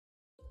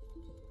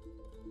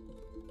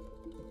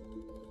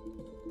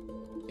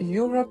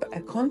Europe,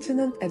 a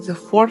continent at the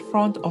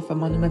forefront of a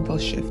monumental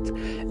shift,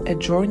 a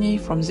journey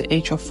from the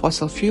age of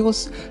fossil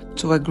fuels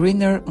to a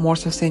greener, more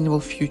sustainable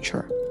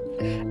future.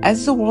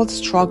 As the world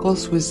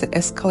struggles with the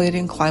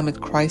escalating climate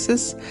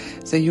crisis,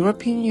 the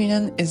European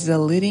Union is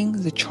leading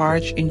the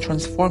charge in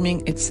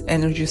transforming its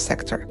energy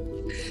sector.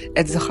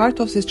 At the heart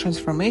of this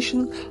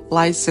transformation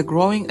lies the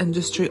growing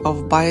industry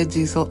of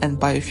biodiesel and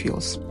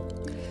biofuels.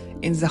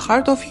 In the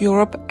heart of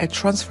Europe, a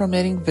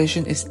transforming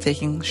vision is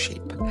taking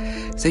shape.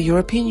 The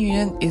European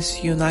Union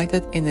is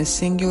united in a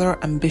singular,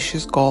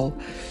 ambitious goal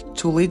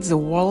to lead the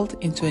world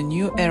into a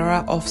new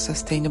era of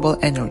sustainable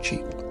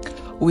energy.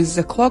 With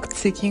the clock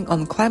ticking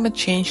on climate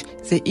change,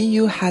 the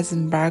EU has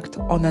embarked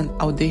on an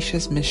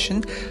audacious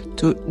mission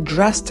to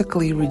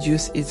drastically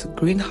reduce its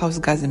greenhouse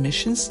gas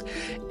emissions,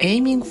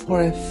 aiming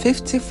for a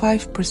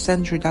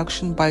 55%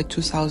 reduction by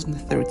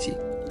 2030.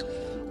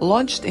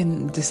 Launched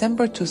in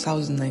December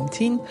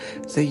 2019,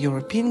 the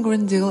European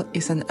Green Deal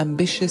is an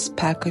ambitious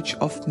package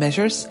of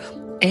measures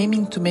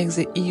aiming to make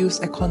the EU's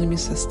economy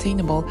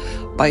sustainable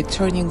by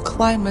turning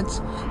climate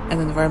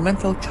and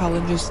environmental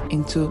challenges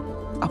into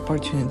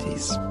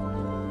opportunities.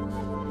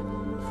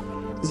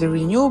 The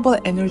Renewable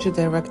Energy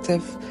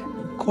Directive,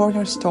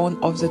 cornerstone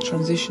of the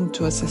transition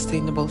to a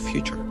sustainable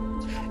future.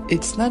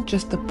 It's not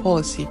just a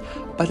policy,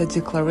 but a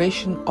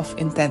declaration of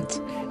intent,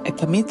 a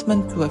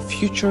commitment to a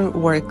future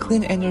where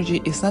clean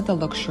energy is not a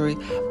luxury,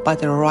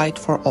 but a right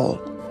for all.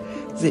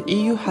 The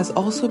EU has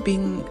also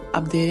been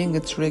updating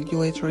its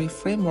regulatory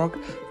framework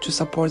to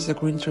support the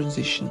green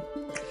transition.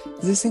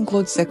 This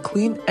includes the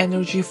Clean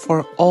Energy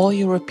for All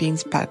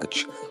Europeans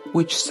package,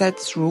 which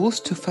sets rules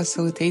to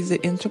facilitate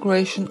the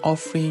integration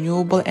of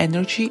renewable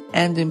energy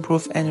and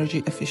improve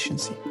energy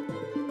efficiency.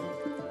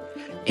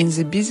 In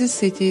the busy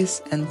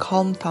cities and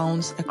calm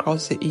towns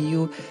across the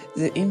EU,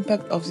 the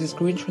impact of this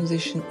green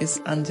transition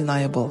is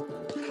undeniable.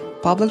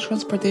 Public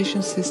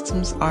transportation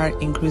systems are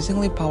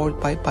increasingly powered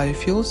by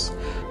biofuels,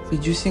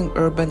 reducing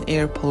urban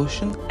air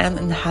pollution and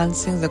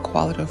enhancing the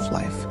quality of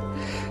life.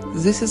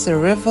 This is a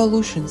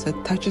revolution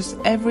that touches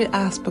every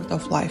aspect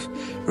of life,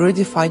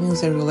 redefining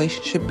the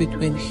relationship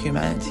between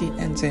humanity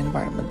and the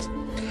environment.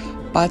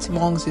 But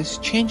among these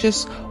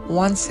changes,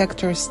 one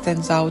sector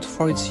stands out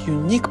for its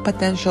unique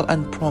potential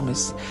and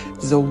promise: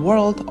 the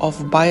world of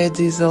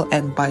biodiesel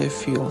and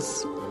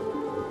biofuels.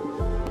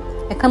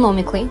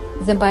 Economically,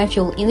 the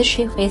biofuel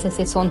industry faces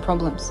its own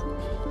problems.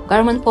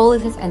 Government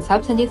policies and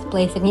subsidies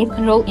play a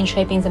significant role in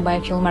shaping the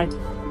biofuel market.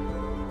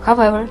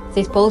 However,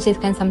 these policies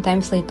can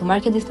sometimes lead to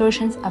market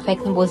distortions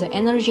affecting both the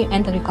energy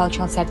and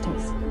agricultural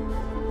sectors.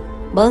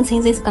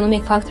 Balancing these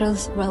economic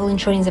factors while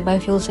ensuring the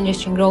biofuels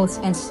industry growth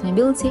and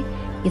sustainability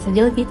is a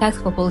delicate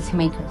task for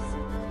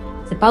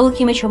policymakers. The public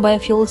image of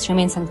biofuels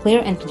remains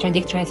unclear and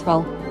contradictory as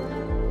well.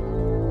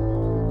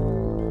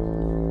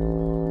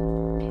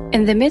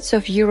 In the midst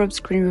of Europe's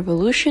green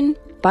revolution,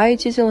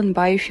 biodiesel and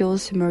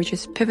biofuels emerge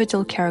as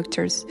pivotal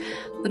characters.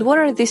 But what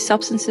are these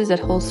substances that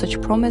hold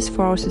such promise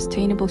for our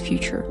sustainable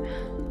future?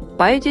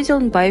 Biodiesel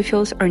and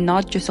biofuels are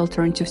not just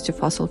alternatives to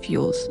fossil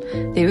fuels.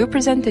 They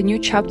represent a new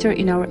chapter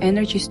in our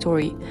energy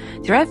story.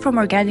 Derived from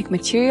organic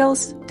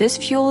materials, these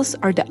fuels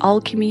are the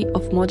alchemy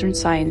of modern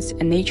science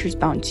and nature's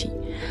bounty.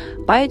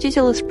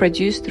 Biodiesel is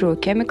produced through a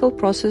chemical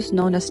process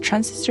known as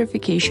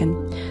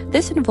transesterification.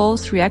 This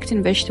involves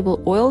reacting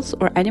vegetable oils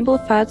or animal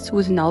fats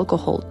with an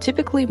alcohol,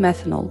 typically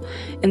methanol,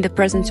 in the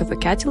presence of a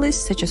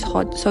catalyst such as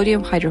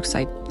sodium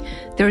hydroxide.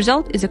 The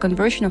result is a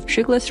conversion of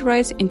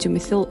triglycerides into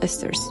methyl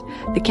esters,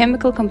 the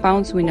chemical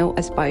compounds we know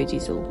as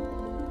biodiesel.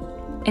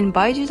 In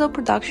biodiesel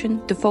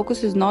production, the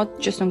focus is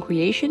not just on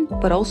creation,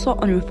 but also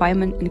on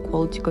refinement and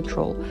quality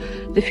control.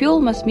 The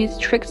fuel must meet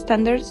strict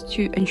standards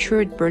to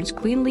ensure it burns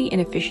cleanly and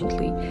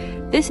efficiently.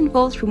 This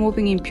involves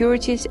removing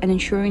impurities and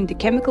ensuring the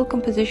chemical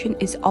composition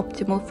is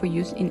optimal for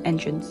use in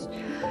engines.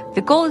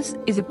 The goal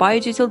is a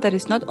biodiesel that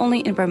is not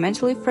only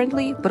environmentally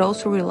friendly, but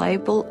also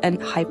reliable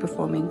and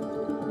high-performing.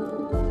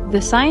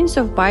 The science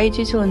of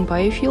biodiesel and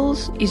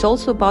biofuels is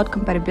also about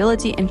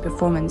compatibility and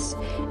performance.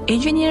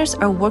 Engineers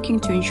are working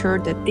to ensure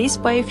that these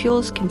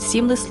biofuels can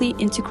seamlessly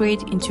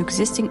integrate into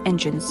existing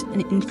engines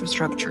and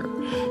infrastructure.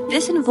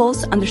 This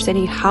involves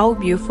understanding how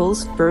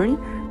biofuels burn,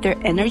 their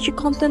energy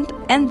content,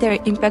 and their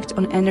impact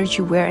on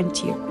energy wear and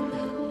tear.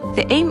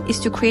 The aim is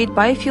to create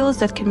biofuels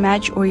that can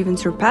match or even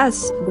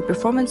surpass the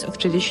performance of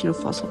traditional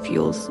fossil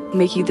fuels,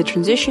 making the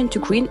transition to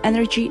green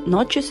energy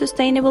not just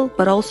sustainable,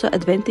 but also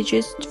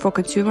advantageous for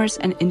consumers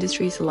and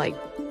industries alike.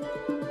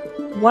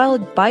 While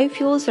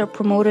biofuels are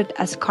promoted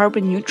as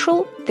carbon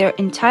neutral, their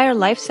entire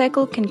life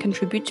cycle can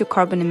contribute to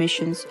carbon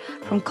emissions.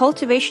 From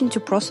cultivation to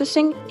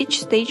processing,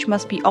 each stage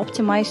must be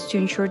optimized to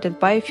ensure that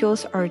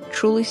biofuels are a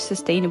truly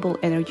sustainable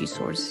energy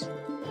source.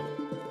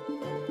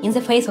 In the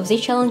face of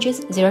these challenges,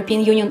 the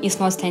European Union is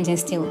not standing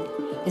still.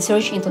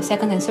 Research into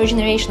second and third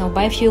generation of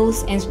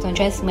biofuels aims to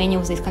address many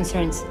of these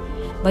concerns.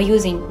 By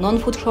using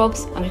non-food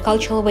crops,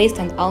 agricultural waste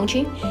and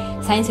algae,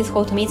 scientists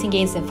hope to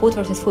mitigate the food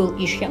versus fuel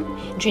issue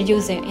and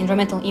reduce the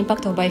environmental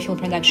impact of biofuel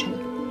production.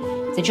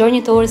 The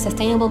journey towards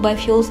sustainable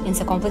biofuels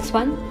is a complex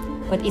one,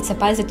 but it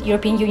supplies that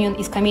European Union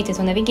is committed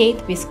to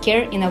navigate with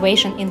care,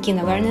 innovation and keen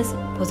awareness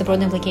for the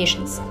broad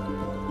implications.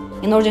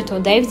 In order to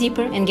dive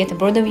deeper and get a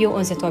broader view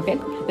on the topic,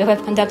 we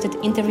have conducted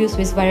interviews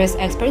with various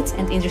experts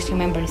and industry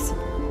members.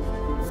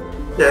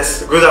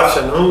 Yes, good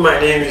afternoon. My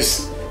name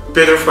is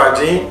Pedro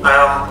Fardim. I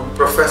am a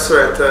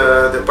professor at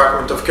the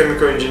Department of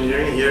Chemical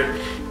Engineering here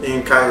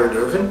in Cairo,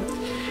 Leuven,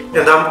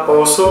 and I'm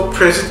also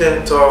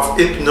president of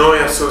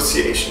IPNOE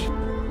Association.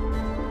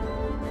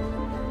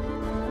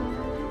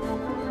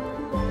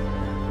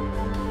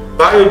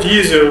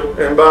 Biodiesel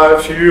and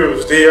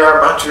biofuels, they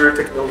are mature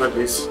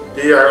technologies.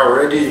 They are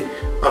already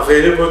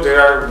available. They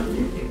are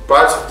in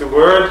parts of the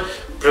world.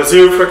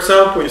 Brazil, for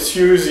example, is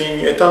using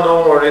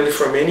ethanol already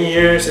for many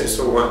years and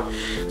so on.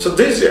 So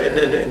this,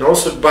 and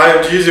also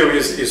biodiesel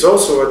is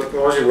also a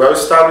technology well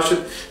established.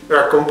 There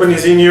are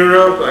companies in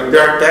Europe, and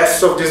there are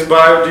tests of these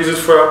biodiesels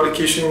for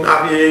application in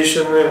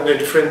aviation and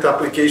different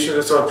applications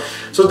and so on.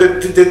 So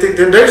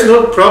there is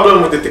no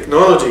problem with the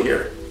technology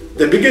here.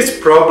 The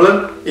biggest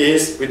problem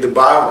is with the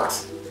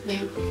biomass.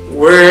 Yeah.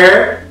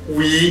 Where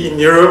we in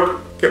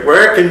Europe,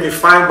 where can we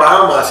find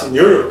biomass in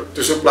Europe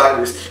to supply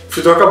this? If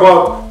you talk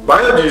about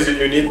biodiesel,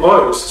 you need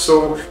oils.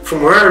 So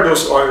from where are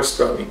those oils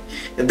coming?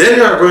 And then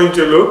you are going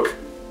to look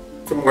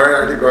from where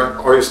are the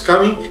oils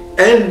coming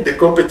and the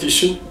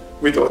competition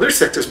with other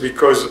sectors,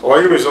 because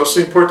oil is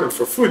also important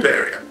for food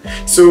area.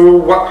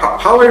 So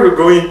how are we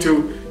going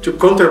to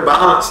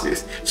counterbalance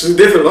this? So the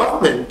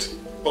development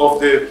of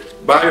the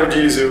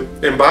biodiesel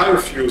and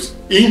biofuels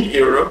in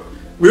Europe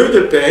will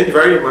depend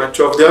very much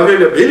of the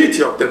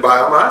availability of the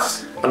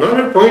biomass.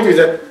 Another point is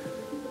that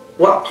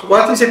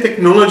what is a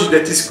technology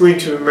that is going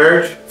to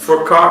emerge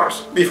for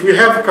cars? If we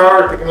have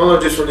car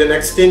technologies for the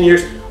next 10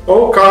 years,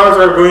 all cars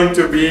are going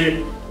to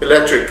be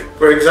electric,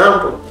 for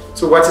example.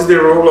 So what is the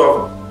role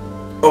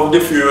of the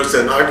fuels,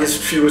 and are these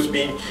fuels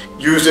being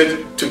used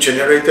to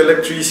generate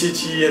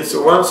electricity and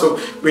so on? So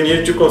we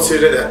need to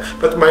consider that.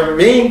 But my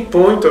main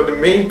point, or the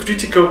main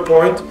critical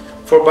point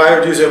for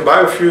biodiesel and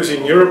biofuels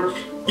in Europe,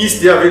 is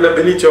the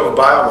availability of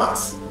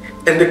biomass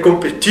and the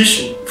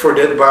competition for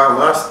that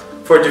biomass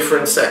for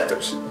different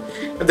sectors.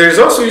 And there is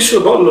also issue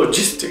about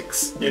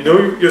logistics. You know,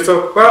 you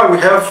talk, well, we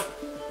have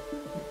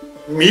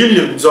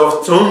millions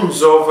of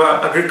tons of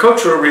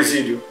agricultural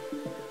residue,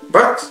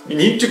 but you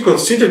need to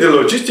consider the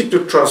logistics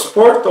to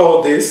transport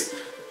all this,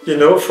 you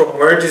know, from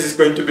where this is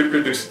going to be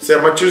produced. It's a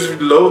materials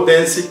with low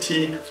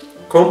density,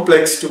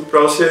 complex to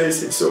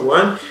process and so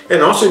on,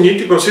 and also you need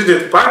to consider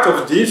that part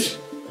of this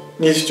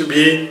needs to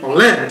be on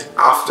land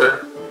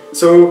after.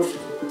 So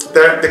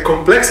the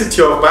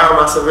complexity of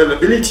biomass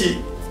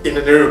availability in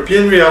an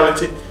European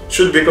reality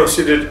should be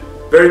considered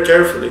very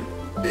carefully.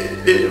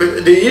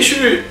 The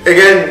issue,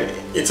 again,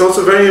 it's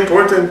also very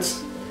important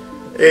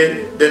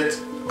that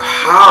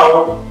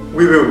how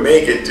we will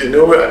make it, you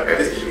know,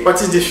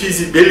 what is the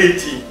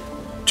feasibility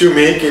to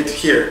make it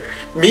here.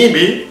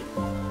 Maybe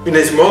in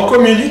a small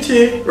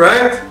community,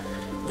 right,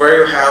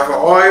 where you have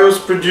oils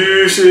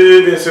produced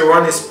and so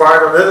on is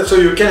part of that, so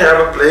you can have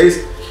a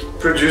place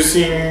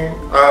producing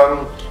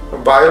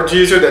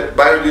biodiesel, that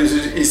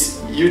biodiesel is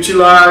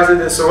utilized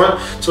and so on.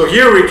 So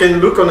here we can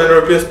look on an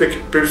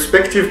European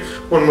perspective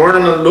on more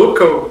than a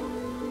local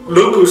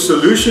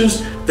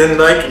solutions than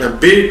like in a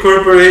big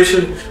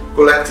corporation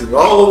collecting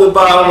all the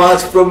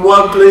biomass from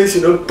one place,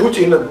 you know,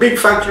 putting in a big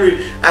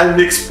factory and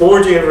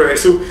exporting everywhere.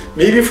 So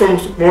maybe from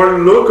more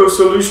local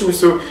solutions,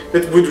 so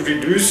that would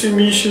reduce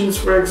emissions,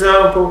 for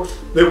example,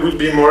 that would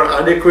be more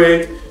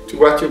adequate to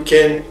what you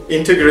can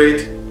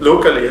integrate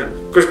locally.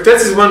 Because that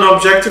is one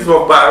objective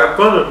of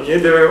bioeconomy.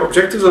 The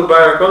objectives of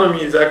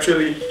bioeconomy is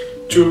actually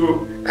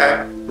to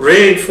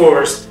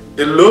reinforce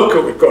the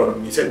local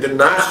economies and the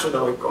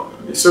national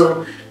economy.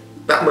 So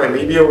that might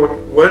be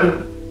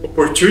one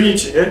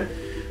opportunity.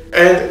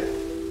 And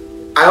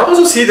I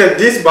also see that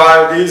this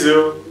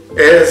biodiesel,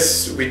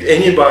 as with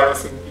any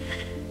biothing,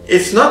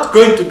 it's not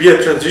going to be a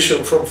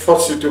transition from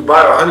fossil to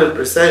bio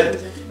 100%.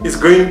 It's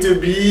going to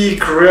be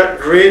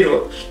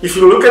gradual. If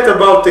you look at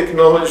about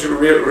technology,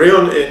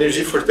 real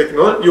energy for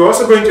technology, you're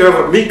also going to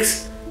have a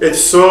mix.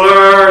 It's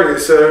solar,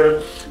 it's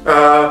a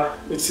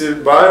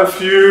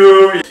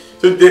biofuel.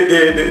 So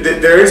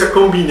there is a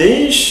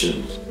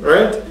combination,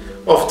 right,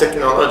 of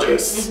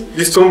technologies.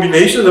 These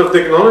combinations of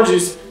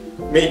technologies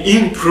may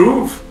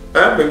improve,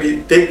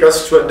 maybe take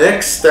us to a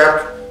next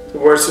step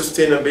towards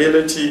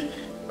sustainability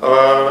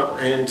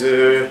and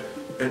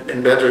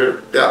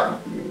better,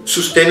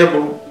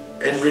 sustainable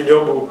and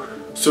renewable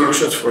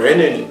solutions for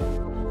energy.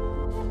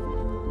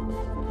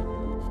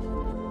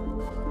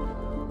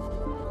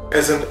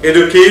 As an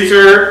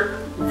educator,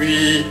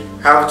 we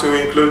have to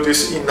include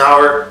this in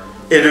our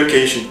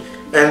education.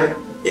 And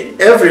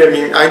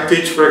I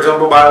teach, for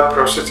example,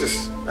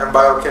 bioprocesses and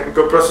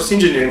biochemical process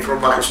engineering for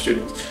my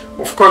students.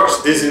 Of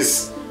course, this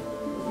is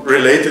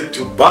related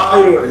to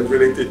bio and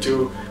related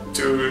to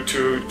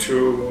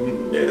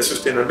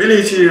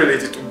sustainability,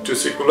 related to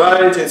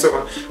circularity and so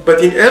on.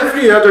 But in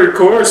every other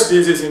course,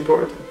 this is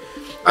important.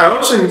 I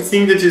also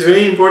think that it's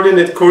very important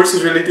that course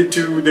is related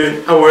to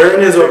the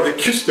awareness of the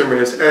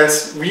customers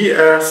as we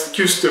as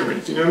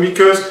customers,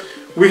 because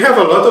we have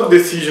a lot of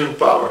decision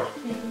power.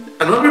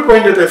 Another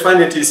point that I find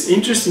that is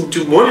interesting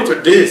to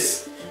monitor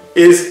this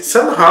is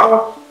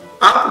somehow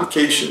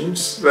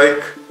applications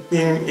like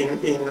in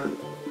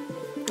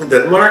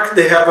Denmark,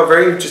 they have a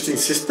very interesting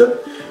system.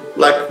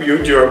 Like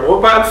your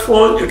mobile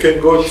phone, you can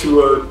go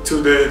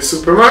to the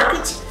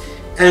supermarket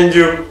and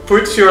you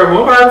put your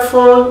mobile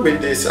phone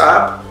with this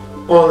app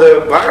on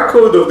the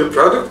barcode of the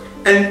product,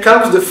 and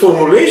comes the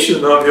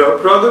formulation of your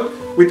product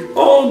with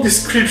all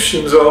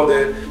descriptions of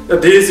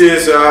this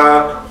is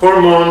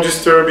hormone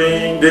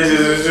disturbing, this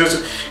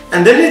is,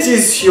 and then it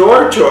is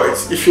your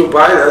choice if you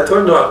buy that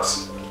or not,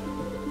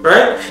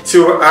 right?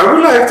 So I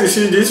would like to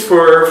see this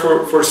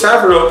for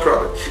several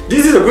products.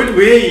 This is a good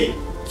way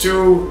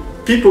to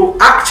people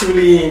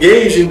actively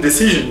engage in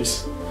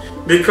decisions,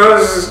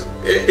 because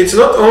it's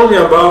not only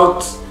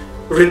about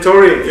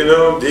rhetoric,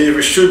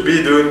 we should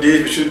be doing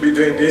this, we should be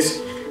doing this,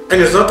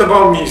 and it's not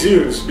about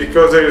misuse,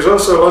 because there is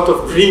also a lot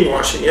of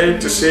greenwashing,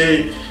 to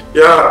say,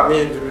 yeah,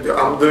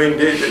 I'm doing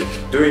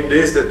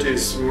this that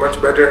is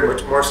much better,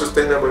 much more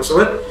sustainable and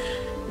so on,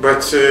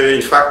 but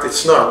in fact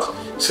it's not.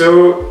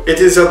 So it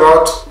is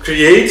about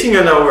creating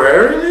an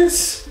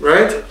awareness,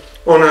 right,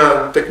 on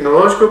a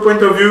technological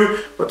point of view,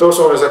 but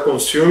also as a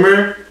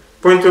consumer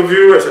point of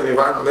view, as an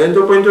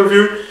environmental point of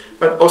view,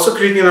 but also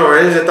creating an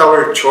awareness that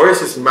our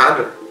choices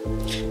matter.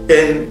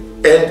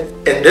 And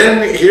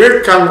then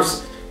here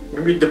comes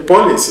maybe the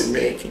policy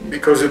making,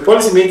 because the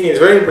policy making is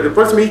very important.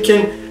 The policy making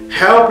can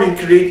help in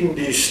creating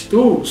these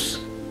tools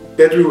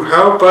that will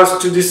help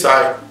us to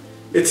decide.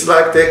 It's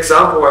like the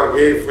example I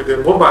gave with the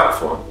mobile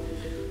phone.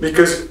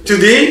 Because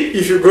today,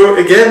 if you go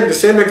again, the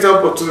same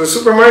example, to the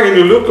supermarket, and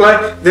you look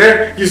like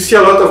there, you see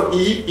a lot of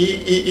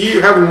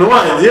you have no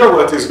idea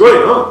what is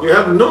going on. You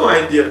have no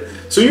idea.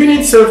 So you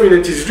need something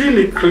that is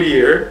really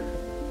clear,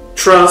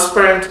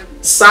 transparent,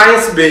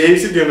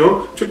 science-based,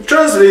 to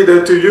translate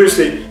that to you.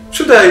 Say,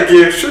 should I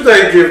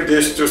give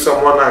this to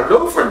someone I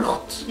love or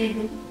not?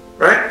 Mm-hmm.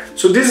 Right?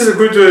 So this is a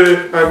good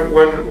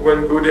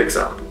one good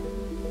example.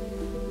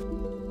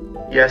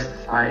 Yes,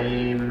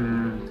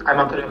 I'm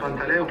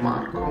Pantaleo,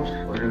 Marco,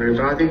 for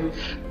everybody.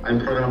 I'm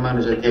Program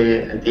Manager at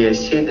the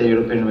EIC, the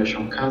European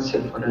Innovation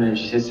Council for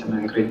Energy System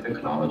and Green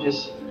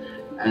Technologies.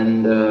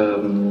 And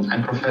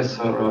I'm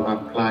Professor of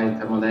Applied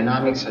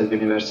Thermodynamics at the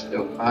University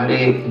of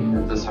Bari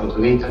in the south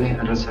of Italy,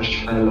 and Research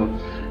Fellow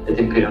at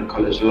Imperial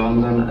College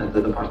London at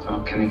the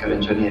Department of Chemical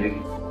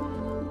Engineering.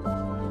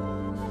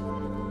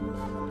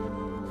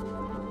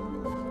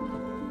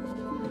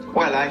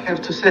 Well, I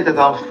have to say that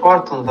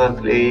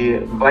unfortunately,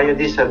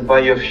 biodiesel,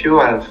 biofuel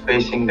are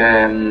facing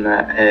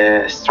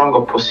a strong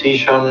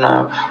opposition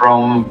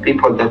from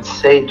people that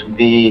say to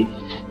be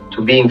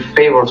in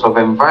favor of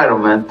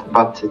environment,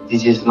 but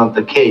this is not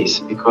the case,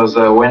 because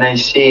when I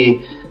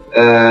see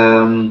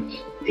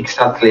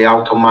exactly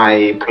out of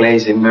my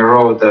place in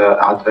Merode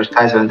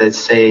advertisement that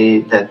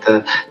say that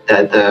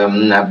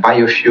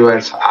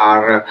biofuels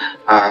are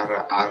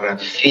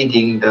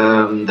feeding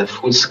the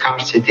food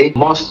scarcity.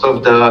 Most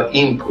of the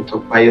input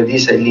of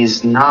biodiesel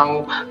is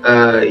now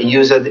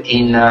used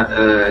in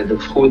the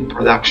food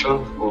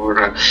production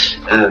for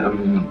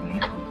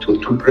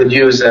to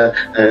produce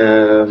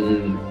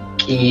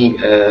key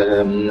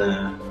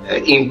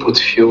input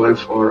fuel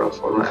for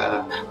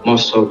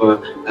most of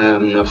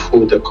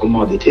food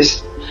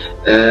commodities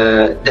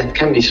that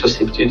can be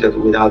substituted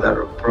with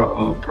other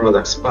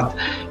products. But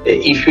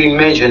if you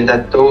imagine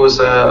that those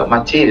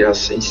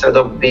materials, instead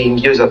of being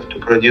used to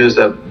produce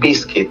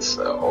biscuits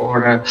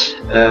or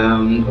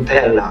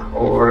Nutella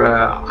or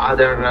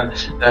other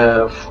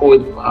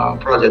food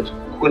products,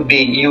 could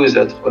be used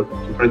to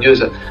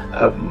produce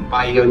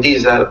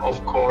biodiesel,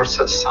 of course,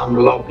 some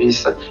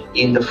lobbies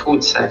in the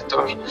food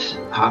sector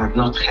are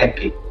not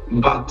happy,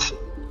 but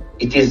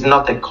it is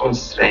not a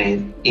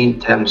constraint in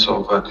terms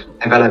of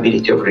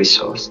availability of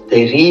resource.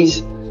 There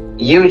is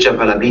huge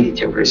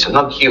availability of resource,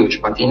 not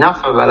huge, but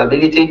enough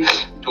availability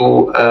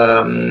to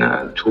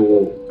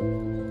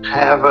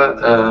have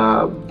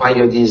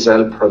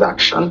biodiesel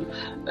production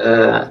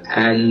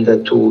and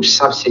to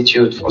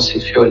substitute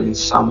fossil fuel in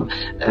some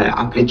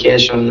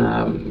application,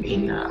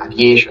 in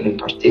aviation in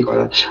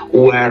particular,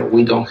 where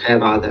we don't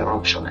have other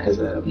option as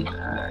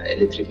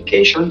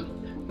electrification.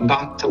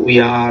 But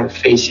we are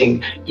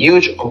facing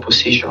huge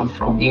opposition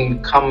from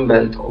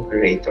incumbent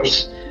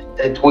operators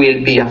that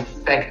will be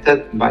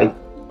affected by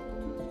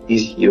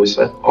this use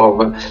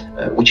of,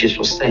 which is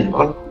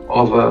sustainable,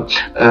 of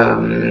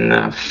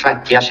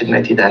fatty acid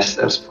methyl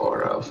esters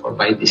for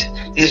biodiesel.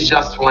 This is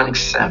just one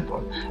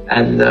example,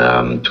 and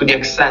to the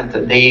extent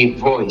that their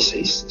voice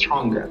is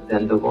stronger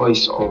than the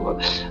voice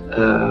of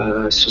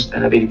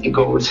sustainability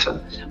goals,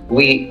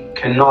 we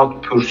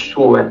cannot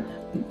pursue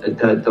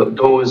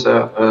those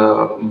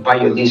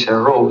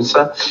biodiesel roads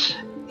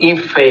in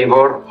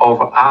favor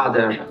of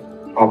other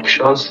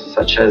options,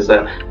 such as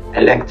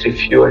electric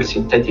fuels,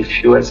 synthetic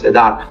fuels that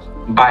are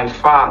by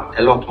far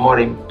a lot more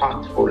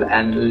impactful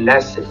and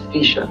less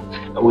efficient,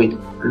 with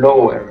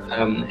lower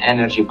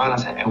energy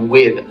balance and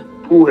with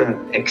poorer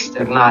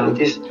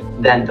externalities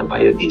than the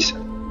biodiesel.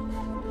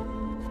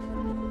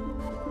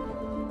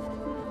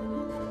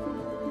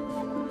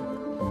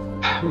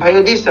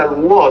 Biodiesel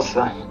was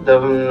the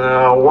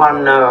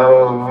one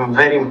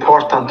very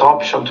important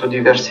option to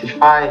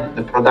diversify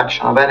the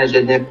production of energy,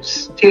 and it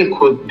still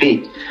could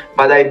be.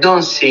 But I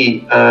don't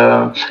see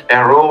a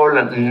role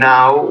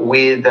now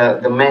with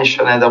the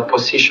mention and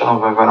opposition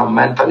of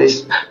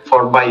environmentalists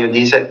for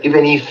biodiesel,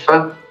 even if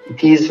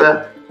it is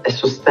a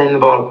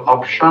sustainable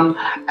option,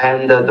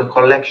 and the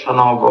collection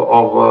of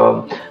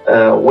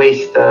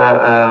waste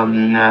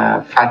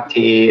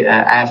fatty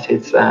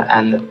acids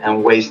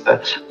and waste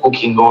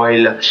cooking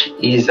oil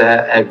is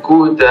a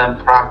good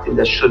practice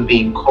that should be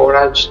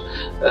encouraged.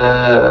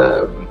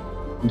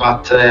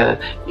 But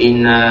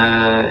in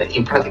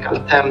practical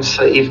terms,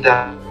 if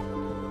there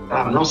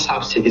are no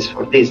subsidies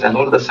for this, and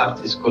all the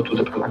subsidies go to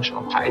the production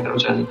of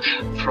hydrogen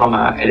from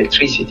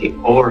electricity,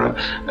 or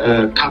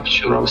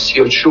capture of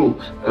CO2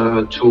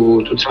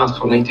 to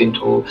transform it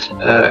into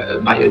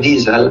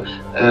biodiesel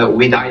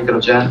with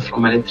hydrogen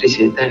from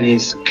electricity, then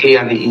is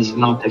clearly is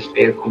not a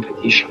fair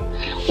competition.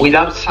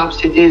 Without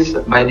subsidies,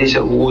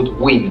 biodiesel would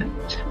win,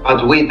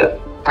 but with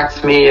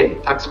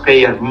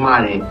taxpayer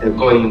money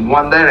going in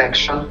one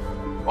direction,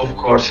 of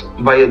course,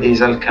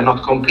 biodiesel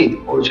cannot compete.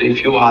 Also,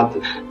 if you add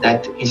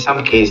that in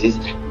some cases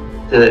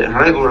the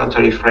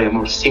regulatory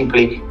framework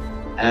simply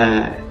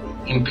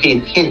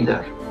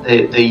hinder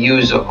the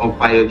use of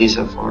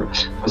biodiesel for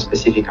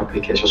specific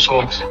applications.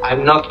 So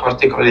I'm not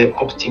particularly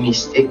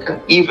optimistic,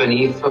 even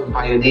if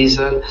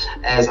biodiesel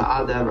as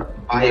other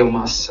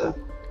biomass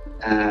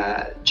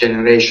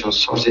generation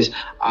sources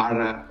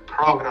are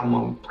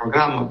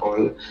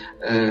programmable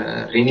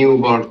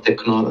renewable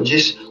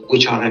technologies,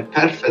 which are a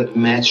perfect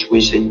match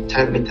with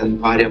intermittent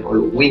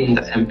variable wind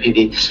and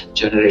PV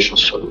generation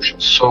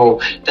solutions. So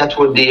that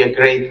would be a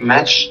great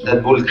match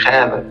that will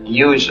have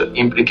huge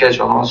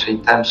implication also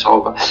in terms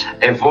of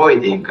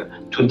avoiding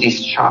to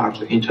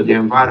discharge into the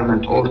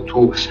environment, or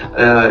to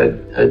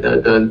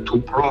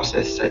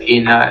process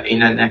in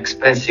an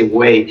expensive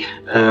way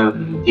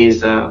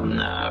these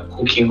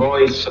cooking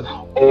oils,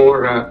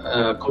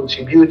 or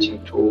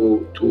contributing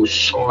to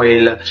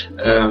soil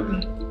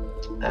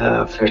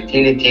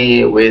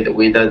fertility with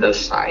the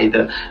side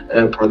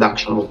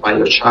production of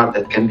biochar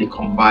that can be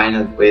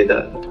combined with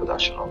the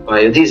production of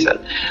biodiesel,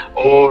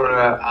 or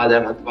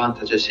other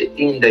advantages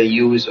in the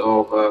use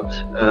of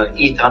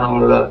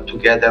ethanol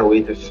together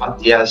with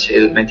fatty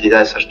acid methyl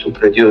ester to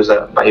produce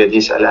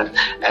biodiesel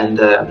and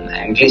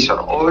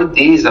glycerol. All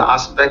these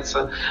aspects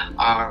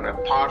are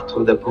part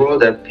of the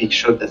broader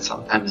picture that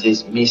sometimes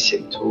is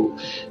missing to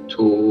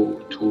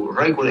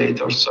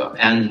regulators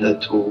and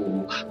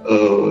to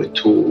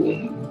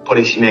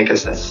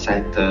policymakers that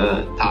set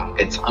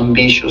targets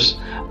ambitious,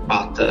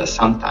 but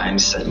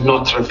sometimes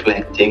not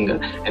reflecting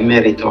a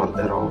merit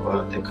order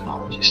of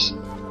technologies.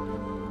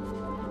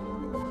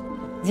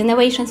 The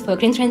innovations for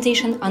green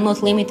transition are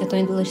not limited to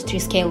industry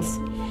scales.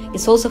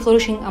 It's also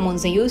flourishing among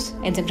the youth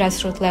at the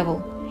grassroots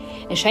level.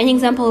 A shining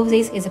example of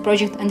this is a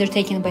project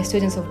undertaken by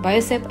students of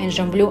BIOCEB and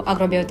Gembloux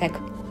AgroBioTech.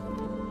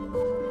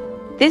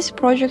 This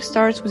project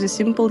starts with a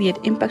simple yet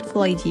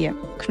impactful idea: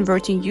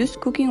 converting used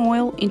cooking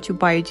oil into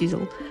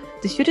biodiesel.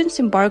 The students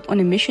embark on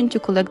a mission to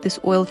collect this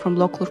oil from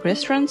local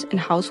restaurants and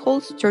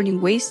households, turning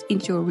waste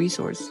into a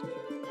resource.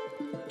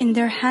 In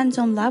their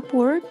hands-on lab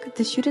work,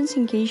 the students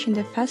engage in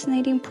the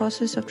fascinating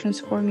process of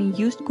transforming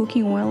used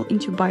cooking oil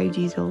into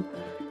biodiesel.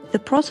 The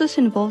process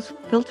involves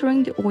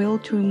filtering the oil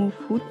to remove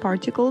food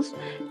particles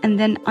and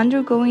then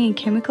undergoing a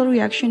chemical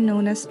reaction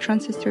known as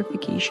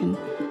transesterification.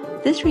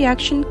 This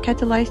reaction,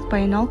 catalyzed by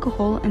an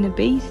alcohol and a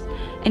base,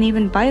 and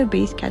even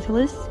bio-based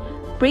catalysts,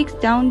 breaks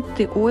down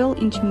the oil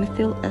into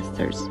methyl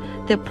esters,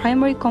 the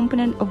primary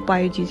component of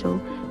biodiesel,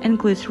 and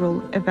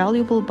glycerol, a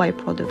valuable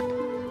byproduct.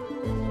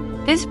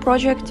 This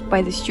project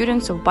by the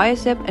students of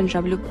BIOCEB and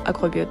Gembloux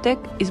AgroBioTech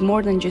is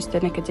more than just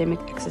an academic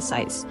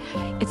exercise.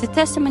 It's a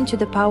testament to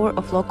the power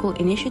of local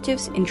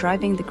initiatives in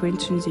driving the green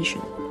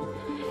transition.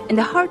 In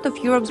the heart of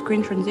Europe's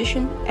green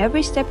transition,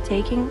 every step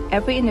taken,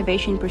 every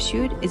innovation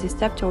pursued is a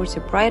step towards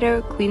a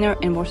brighter, cleaner,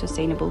 and more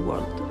sustainable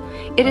world.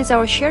 It is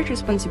our shared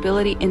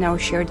responsibility and our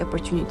shared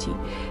opportunity.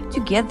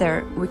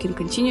 Together, we can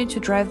continue to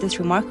drive this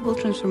remarkable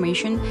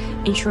transformation,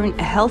 ensuring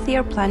a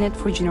healthier planet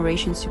for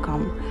generations to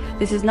come.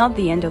 This is not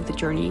the end of the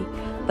journey,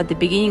 but the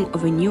beginning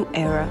of a new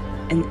era,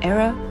 an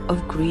era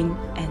of green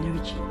energy.